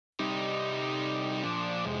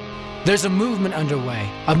There's a movement underway,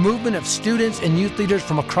 a movement of students and youth leaders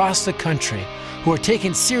from across the country who are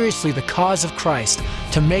taking seriously the cause of Christ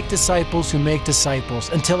to make disciples who make disciples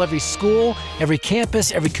until every school, every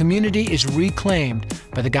campus, every community is reclaimed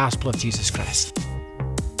by the gospel of Jesus Christ.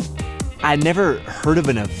 I'd never heard of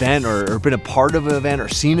an event or been a part of an event or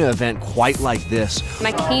seen an event quite like this.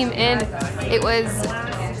 When I came in, it was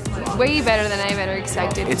way better than I've ever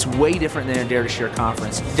expected. It's way different than a Dare to Share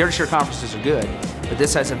conference. Dare to Share conferences are good, but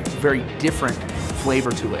this has a very different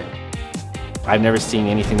flavor to it. I've never seen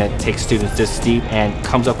anything that takes students this deep and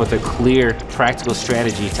comes up with a clear, practical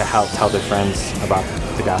strategy to help tell their friends about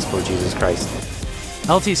the gospel of Jesus Christ.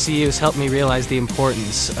 LTCU has helped me realize the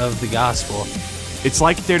importance of the gospel. It's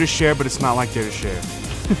like Dare to Share, but it's not like Dare to Share.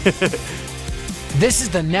 This is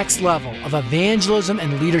the next level of evangelism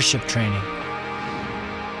and leadership training.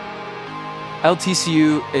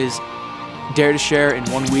 LTCU is Dare to Share in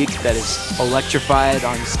 1 week that is electrified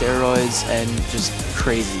on steroids and just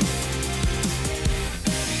crazy.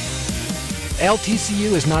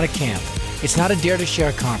 LTCU is not a camp. It's not a Dare to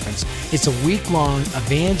Share conference. It's a week-long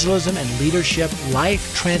evangelism and leadership,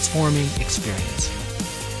 life-transforming experience.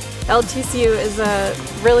 LTCU is a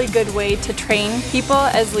really good way to train people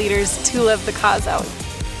as leaders to live the cause out.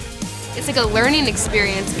 It's like a learning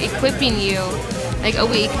experience, equipping you like a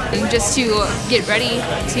week and just to get ready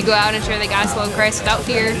to go out and share the gospel of Christ without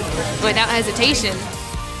fear, without hesitation.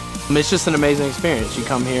 It's just an amazing experience. You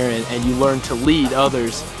come here and you learn to lead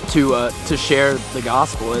others to share the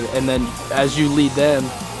gospel, and then as you lead them,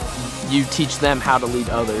 you teach them how to lead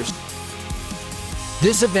others.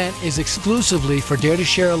 This event is exclusively for Dare to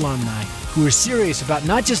Share alumni who are serious about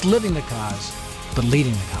not just living the cause, but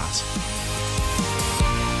leading the cause.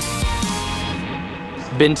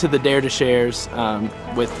 Been to the Dare to Shares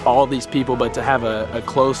with all these people, but to have a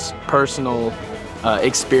close personal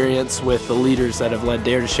experience with the leaders that have led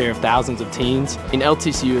Dare to Share thousands of teens.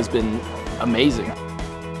 LTCU has been amazing.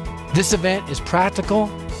 This event is practical,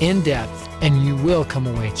 in-depth, and you will come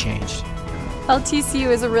away changed. LTCU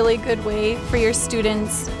is a really good way for your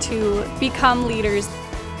students to become leaders.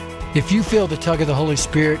 If you feel the tug of the Holy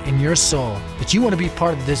Spirit in your soul, that you want to be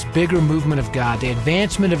part of this bigger movement of God, the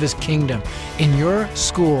advancement of His kingdom in your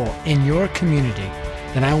school, in your community,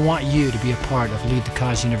 then I want you to be a part of Lead the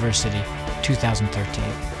Cause University 2013.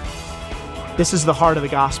 This is the heart of the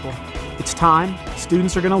gospel. It's time.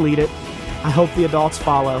 Students are going to lead it. I hope the adults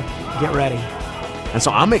follow. Get ready. And so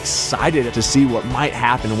I'm excited to see what might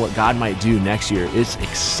happen and what God might do next year. It's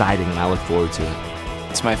exciting and I look forward to it.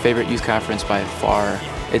 It's my favorite youth conference by far.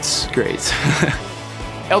 It's great.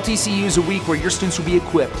 LTCU is a week where your students will be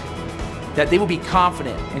equipped, that they will be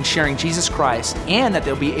confident in sharing Jesus Christ, and that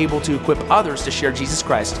they'll be able to equip others to share Jesus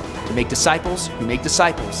Christ, to make disciples who make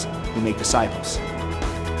disciples who make disciples.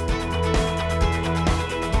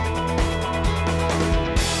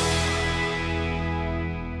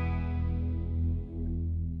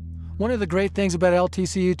 One of the great things about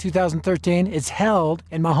LTCU 2013, it's held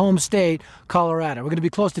in my home state, Colorado. We're going to be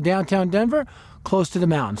close to downtown Denver, close to the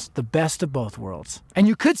mountains, the best of both worlds. And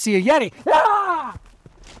you could see a Yeti. Ah!